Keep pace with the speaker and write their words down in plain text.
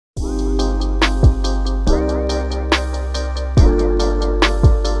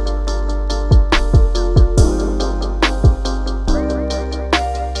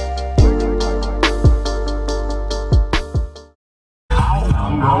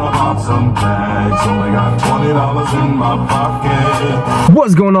about some bags. Only got $20 in my pocket.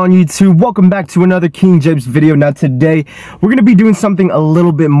 What's going on, YouTube? Welcome back to another KingJvpes video. Now today we're gonna be doing something a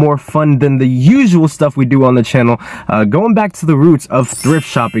little bit more fun than the usual stuff we do on the channel, going back to the roots of thrift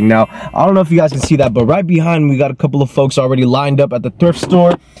shopping. Now I don't know if you guys can see that, but right behind me we got a couple of folks already lined up at the thrift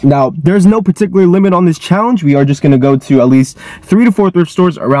store. Now there's no particular limit on this challenge. We are just gonna go to at least 3 to 4 thrift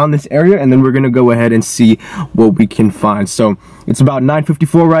stores around this area, and then we're gonna go ahead and see what we can find. So it's about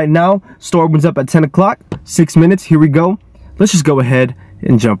 9:54 right now. Store opens up at 10 o'clock. 6 minutes. Here we go. Let's just go ahead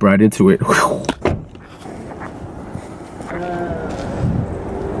and jump right into it. Good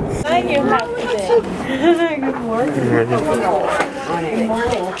morning. Good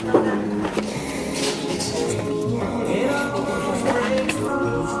morning.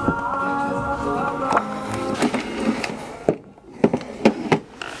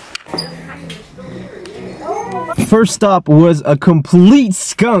 First stop was a complete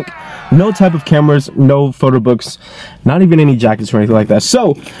skunk. No type of cameras, no photo books, not even any jackets or anything like that.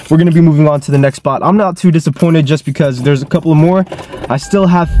 So we're gonna be moving on to the next spot. I'm not too disappointed just because there's a couple of more. I still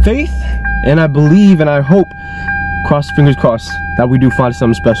have faith, and I believe, and I hope, fingers crossed, that we do find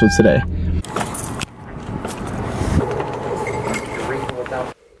something special today.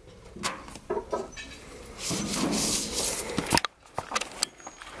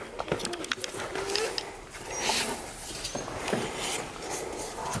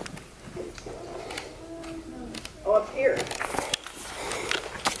 Up here.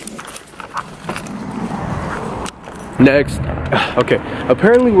 Next, okay,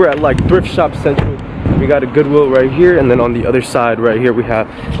 apparently we're at like Thrift Shop Central. We got a Goodwill right here, and then on the other side right here we have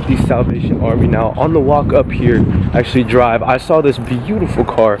the Salvation Army. Now on the walk up here, actually drive, I saw this beautiful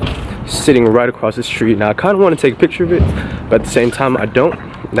car sitting right across the street. Now I kind of want to take a picture of it, but at the same time I don't.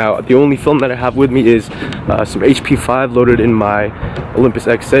 Now the only film that I have with me is some HP5 loaded in my Olympus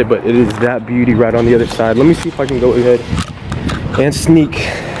XA, but it is that beauty right on the other side. Let me see if I can go ahead and sneak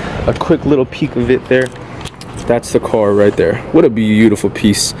a quick little peek of it there. That's the car right there. What a beautiful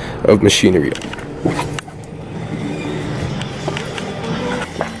piece of machinery.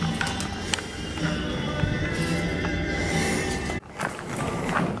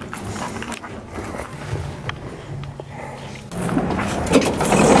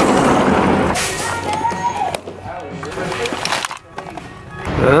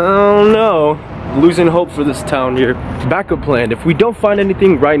 I don't know, losing hope for this town here. Backup plan, if we don't find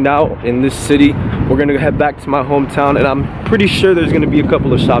anything right now in this city, we're gonna head back to my hometown, and I'm pretty sure there's gonna be a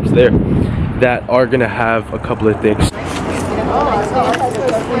couple of shops there that are gonna have a couple of things.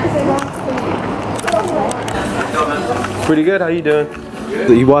 Pretty good, how you doing?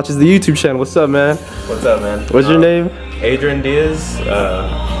 He watches the YouTube channel. What's up, man? What's up, man? What's your name? Adrian Diaz.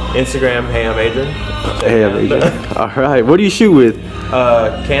 Instagram, hey, I'm Adrian. Hey, I'm Adrian. Alright, what do you shoot with?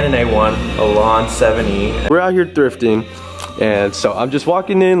 Canon A-1, Elan 7E. We're out here thrifting, and so I'm just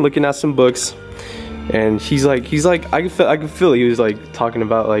walking in, looking at some books, and he's like, I can feel it. He was like talking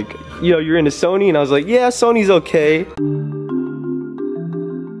about like, yo, you're into Sony, and I was like, yeah, Sony's okay.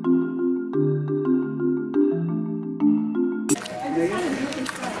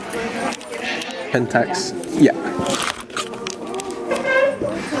 PENTAX, yeah.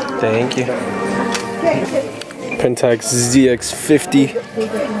 Thank you. PENTAX ZX50.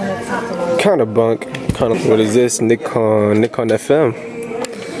 Kind of bunk. What is this? Nikon FM.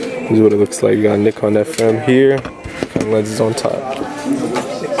 This is what it looks like. You got Nikon FM here. Kind of lenses on top.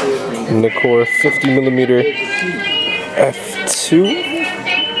 Nikon 50mm f2.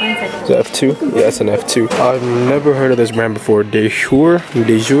 Is that f2? Yeah, it's an f2. I've never heard of this brand before. De Jour.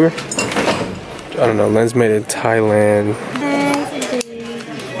 I don't know. Lens made in Thailand.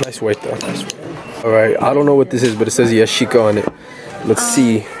 Nice weight though. Nice weight. Alright, I don't know what this is, but it says yashica on it. Let's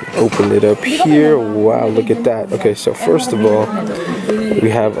see. Open it up here. Wow, look at that. Okay, so first of all,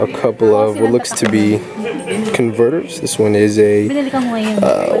 we have a couple of what looks to be converters. This one is a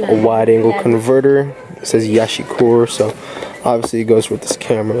wide angle converter. It says yashica, so obviously it goes with this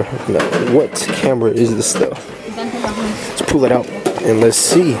camera. Now, what camera is this though? Let's pull it out and let's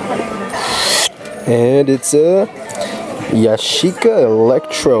see. And it's a Yashica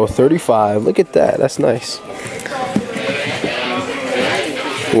Electro 35. Look at that. That's nice.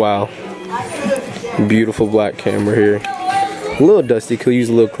 Wow. Beautiful black camera here. A little dusty. Could use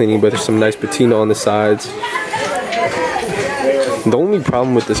a little cleaning, but there's some nice patina on the sides. The only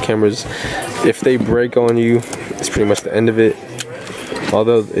problem with this camera is if they break on you, it's pretty much the end of it.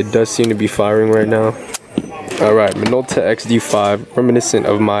 Although it does seem to be firing right now. Alright, Minolta XD5, reminiscent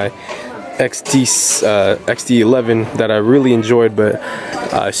of my XD11 that I really enjoyed, but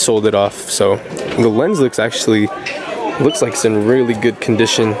I sold it off. So the lens looks actually Looks like it's in really good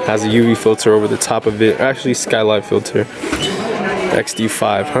condition. Has a UV filter over the top of it. Actually, skylight filter.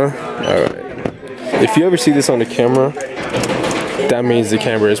 XD5, huh? Alright. If you ever see this on the camera, that means the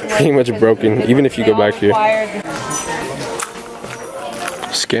camera is pretty much broken, even if you go back here.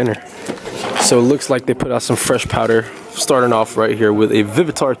 Scanner. So it looks like they put out some fresh powder. Starting off right here with a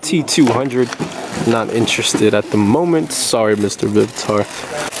Vivitar T200. Not interested at the moment. Sorry, Mr. Vivitar.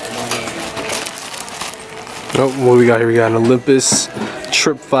 Oh, what we got here? We got an Olympus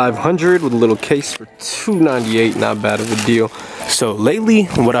Trip 500 with a little case for $298. Not bad of a deal. So lately,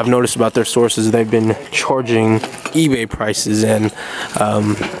 what I've noticed about their source is they've been charging eBay prices, and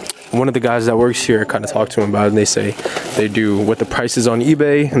one of the guys that works here kind of talked to him about it, and they say they do what the price is on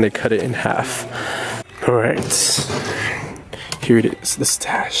eBay and they cut it in half. All right, here it is, the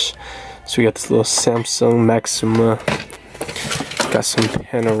stash. So we got this little Samsung Maxima. Got some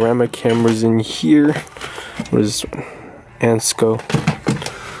panorama cameras in here. What is this one? Ansco.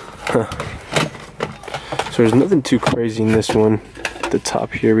 Huh. So there's nothing too crazy in this one. At the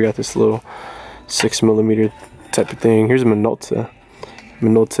top here, we got this little 6mm type of thing. Here's a Minolta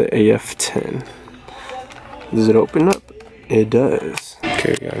AF10. Does it open up? It does.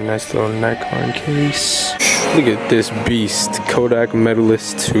 Okay, we got a nice little Nikon case. Look at this beast, Kodak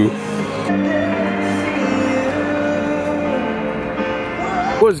Medalist 2.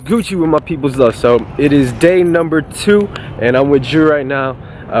 What's Gucci with my people's love? So it is day number 2, and I'm with Drew right now.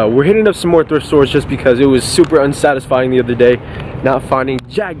 We're hitting up some more thrift stores just because it was super unsatisfying the other day not finding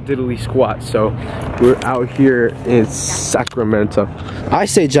jack diddly squat. So we're out here in Sacramento. I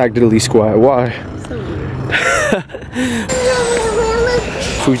say jack diddly squat. Why?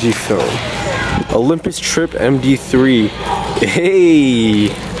 Fujifilm. Olympus Trip MD3. Hey,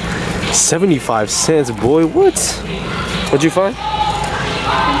 75 cents, boy. What? What'd you find?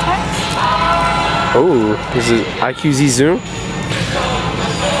 Oh, is it IQZ zoom?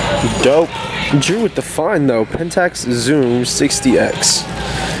 Dope. Drew with the find though. PENTAX zoom 60x.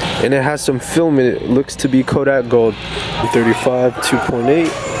 And it has some film in it. Looks to be Kodak Gold. 35, 2.8.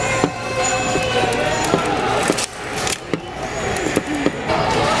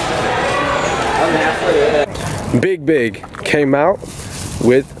 Big came out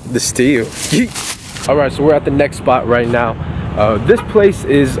with the steel. Alright, so we're at the next spot right now. This place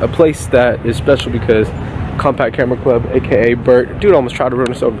is a place that is special because Compact Camera Club, aka Bert, dude almost tried to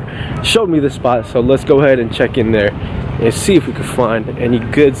run us over, showed me this spot. So let's go ahead and check in there and see if we can find any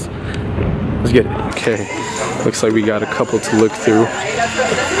goods. Let's get it. Okay, looks like we got a couple to look through.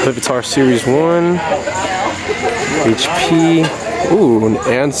 Vivitar Series 1, HP, ooh, an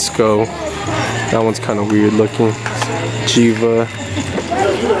Ansco. That one's kind of weird looking. Jiva.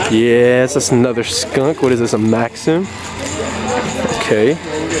 Yes, that's another skunk. What is this, a Maxim? Okay.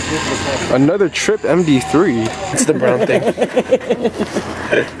 Another Trip MD3. It's the brown thing.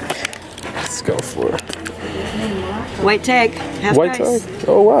 Let's go for it. White tag. White tag?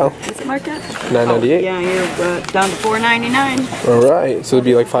 Oh, wow. What's marked at? $9.98. Yeah, you're down to $4.99. All right. So it'd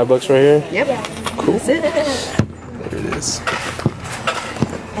be like $5 right here? Yep. Cool. That's it. There it is.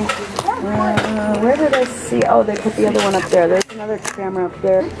 Where did I see? Oh, they put the other one up there. There's another camera up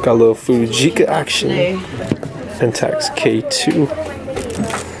there. Got a little Fujica action. PENTAX K2.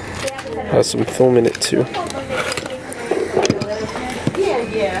 Has some film in it too.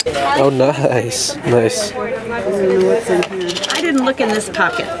 Oh, nice. Nice. I don't know what's in here. I didn't look in this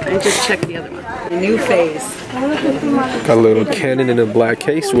pocket. I just checked the other one. The new phase. Got a little Canon in a black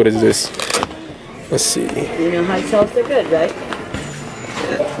case. What is this? Let's see. You know high shelves are good, right?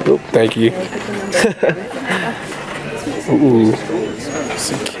 Oh, thank you. Ooh.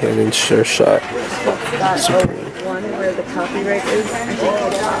 It's a Canon Sure Shot. Supreme. One where the copyright is.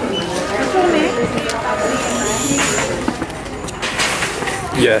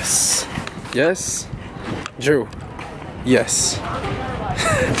 Yes. Yes. Drew. Yes.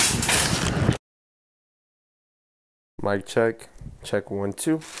 Mic check. Check 1,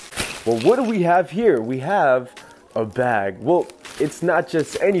 2. Well, what do we have here? We have a bag. Well, it's not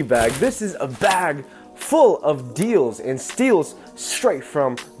just any bag. This is a bag full of deals and steals straight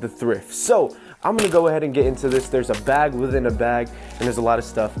from the thrift. So I'm gonna go ahead and get into this. There's a bag within a bag, and there's a lot of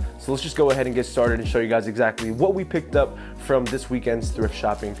stuff. So let's just go ahead and get started and show you guys exactly what we picked up from this weekend's thrift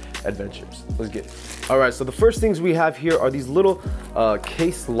shopping adventures. Let's get it. All right, so the first things we have here are these little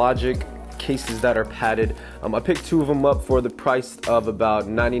Case Logic cases that are padded. I picked 2 of them up for the price of about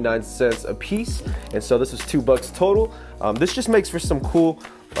 99 cents a piece, and so this was $2 total. This just makes for some cool,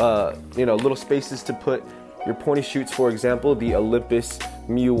 you know, little spaces to put your pointy shoots. For example, the Olympus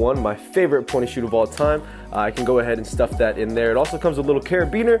A-1, my favorite point and shoot of all time. I can go ahead and stuff that in there. It also comes with a little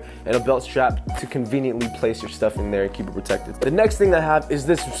carabiner and a belt strap to conveniently place your stuff in there and keep it protected. The next thing I have is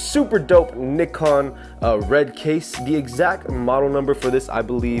this super dope Nikon red case. The exact model number for this, I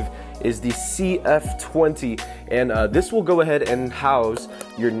believe, is the CF20, and this will go ahead and house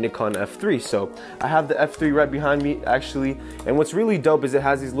your Nikon F3. So I have the F3 right behind me actually, and what's really dope is it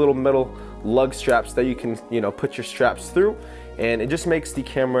has these little metal lug straps that you can, you know, put your straps through, and it just makes the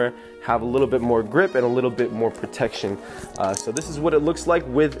camera have a little bit more grip and a little bit more protection. So this is what it looks like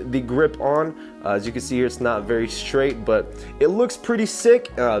with the grip on. As you can see here, it's not very straight, but it looks pretty sick.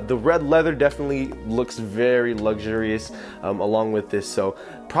 The red leather definitely looks very luxurious along with this. So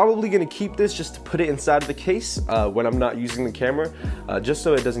probably gonna keep this just to put it inside of the case when I'm not using the camera, just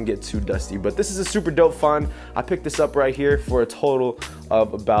so it doesn't get too dusty. But this is a super dope find. I picked this up right here for a total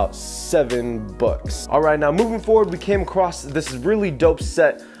of about $7. All right, now moving forward, we came across this really dope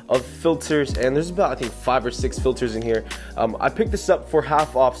set of filters, and there's about, I think, 5 or 6 filters in here. I picked this up for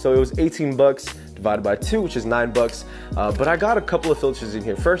half off, so it was 18 bucks divided by 2, which is $9. But I got a couple of filters in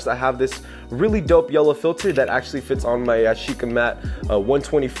here. First, I have this really dope yellow filter that actually fits on my Yashica Matte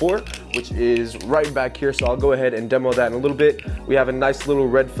 124, which is right back here. So I'll go ahead and demo that in a little bit. We have a nice little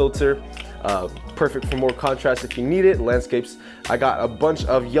red filter. Perfect for more contrast if you need it. Landscapes, I got a bunch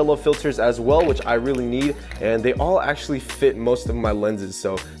of yellow filters as well, which I really need, and they all actually fit most of my lenses,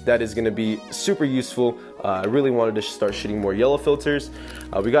 so that is going to be super useful. I really wanted to start shooting more yellow filters.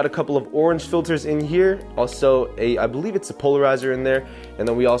 We got a couple of orange filters in here, also I believe it's a polarizer in there, and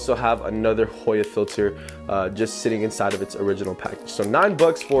then we also have another Hoya filter just sitting inside of its original package. So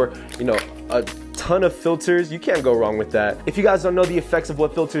 $9 for, you know, a ton of filters. You can't go wrong with that. If you guys don't know the effects of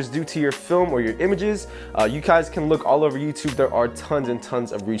what filters do to your film or your images, you guys can look all over YouTube. There are tons and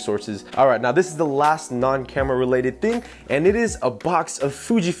tons of resources. All right, now this is the last non-camera related thing, and it is a box of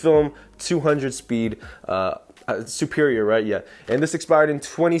Fujifilm 200 speed superior, right? Yeah, and this expired in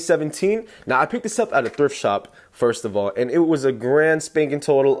 2017. Now I picked this up at a thrift shop first of all, and it was a grand spanking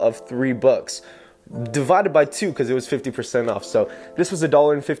total of $3 divided by 2 because it was 50% off. So this was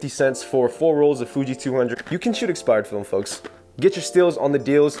 $1.50 for 4 rolls of Fuji 200. You can shoot expired film, folks. Get your steals on the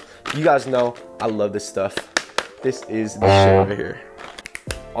deals. You guys know I love this stuff. This is the shit over here.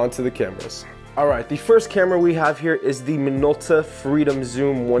 Onto the cameras. All right, the first camera we have here is the Minolta Freedom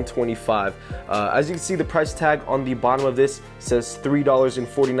Zoom 125. As you can see, the price tag on the bottom of this says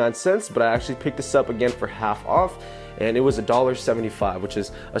 $3.49, but I actually picked this up again for half off, and it was $1.75, which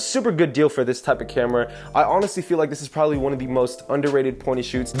is a super good deal for this type of camera. I honestly feel like this is probably one of the most underrated point and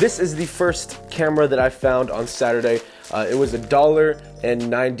shoots. This is the first camera that I found on Saturday. It was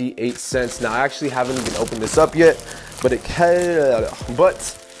 $1.98. Now I actually haven't even opened this up yet, but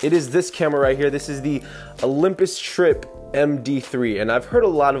it is this camera right here. This is the Olympus Trip MD3, and I've heard a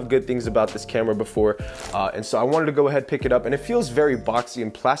lot of good things about this camera before, and so I wanted to go ahead and pick it up. And it feels very boxy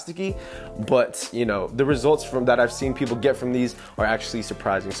and plasticky, but you know, the results from that I've seen people get from these are actually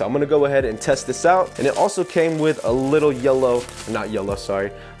surprising. So I'm gonna go ahead and test this out. And it also came with a little a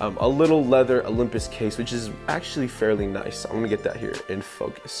little leather Olympus case, which is actually fairly nice. I'm gonna get that here in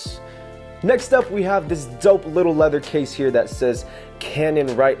focus. Next up, we have this dope little leather case here that says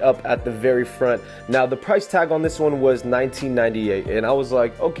Canon right up at the very front. Now, the price tag on this one was $19.98, and I was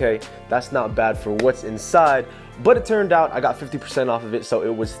like, okay, that's not bad for what's inside, but it turned out I got 50% off of it, so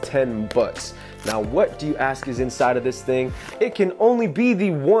it was $10. Now, what do you ask is inside of this thing? It can only be the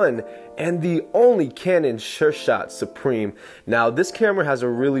one and the only Canon SureShot Supreme. Now, this camera has a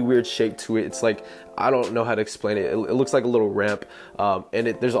really weird shape to it. It's like, I don't know how to explain it. It looks like a little ramp, and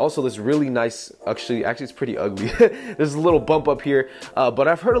there's also this really nice, actually it's pretty ugly. There's a little bump up here, but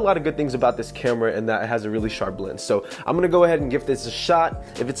I've heard a lot of good things about this camera and that it has a really sharp lens. So I'm gonna go ahead and give this a shot.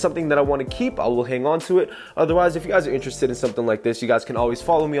 If it's something that I want to keep, I will hang on to it. Otherwise, if you guys are interested in something like this, you guys can always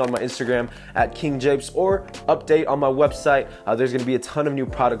follow me on my Instagram at KingJvpes or update on my website. There's gonna be a ton of new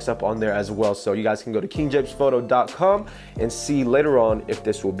products up on there as well. So you guys can go to KingJvpesPhoto.com and see later on if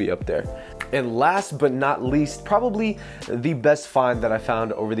this will be up there. And last but not least, probably the best find that I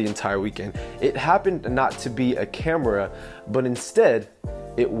found over the entire weekend. It happened not to be a camera, but instead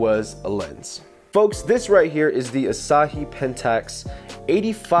it was a lens. Folks, this right here is the Asahi PENTAX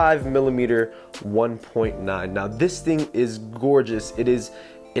 85mm 1.9. Now this thing is gorgeous. It is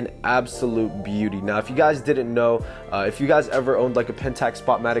an absolute beauty. Now, if you guys didn't know, if you guys ever owned like a Pentax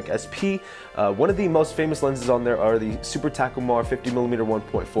Spotmatic SP, one of the most famous lenses on there are the Super Takumar 50mm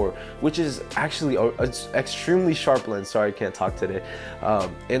 1.4, which is actually an extremely sharp lens. Sorry, I can't talk today.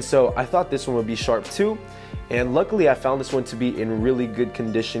 And so I thought this one would be sharp too. and luckily I found this one to be in really good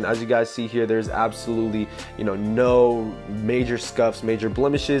condition. As you guys see here, there's absolutely, you know, no major scuffs, major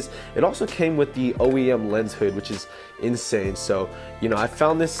blemishes. It also came with the OEM lens hood, which is insane. So, you know, I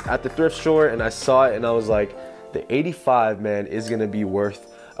found this at the thrift store and I saw it and I was like, the 85, man, is gonna be worth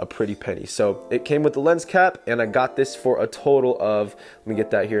a pretty penny. So it came with the lens cap and I got this for a total of, let me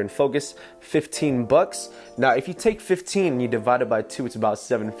get that here in focus, 15 bucks. Now if you take 15 and you divide it by 2, it's about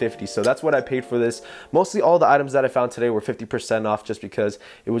 $7.50. So that's what I paid for this. Mostly all the items that I found today were 50% off just because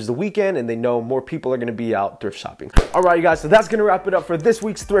it was the weekend and they know more people are going to be out thrift shopping. Alright you guys, so that's going to wrap it up for this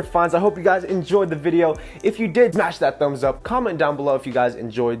week's thrift finds. I hope you guys enjoyed the video. If you did, smash that thumbs up. Comment down below if you guys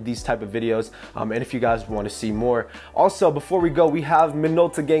enjoyed these type of videos and if you guys want to see more. Also, before we go, we have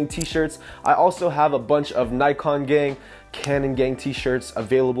Minolta Gang t-shirts. I also have a bunch of Nikon Gang, Canon Gang t-shirts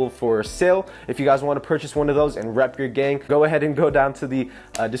available for sale. If you guys want to purchase one of those and rep your gang, go ahead and go down to the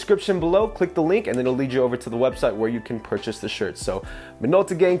description below, click the link, and then it'll lead you over to the website where you can purchase the shirts. So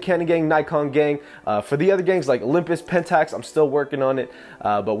Minolta Gang, Canon Gang, Nikon Gang. For the other gangs like Olympus, PENTAX, I'm still working on it,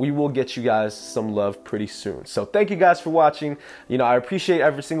 but we will get you guys some love pretty soon. So thank you guys for watching. You know, I appreciate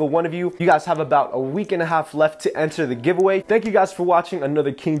every single one of you. You guys have about a week and a half left to enter the giveaway. Thank you guys for watching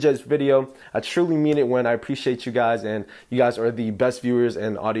another KingJvpes video. I truly mean it when I appreciate you guys, and you guys are the best viewers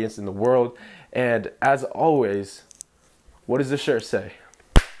and audience in the world. And as always, what does the shirt say?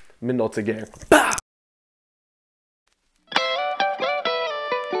 Minolta Gang. Bah!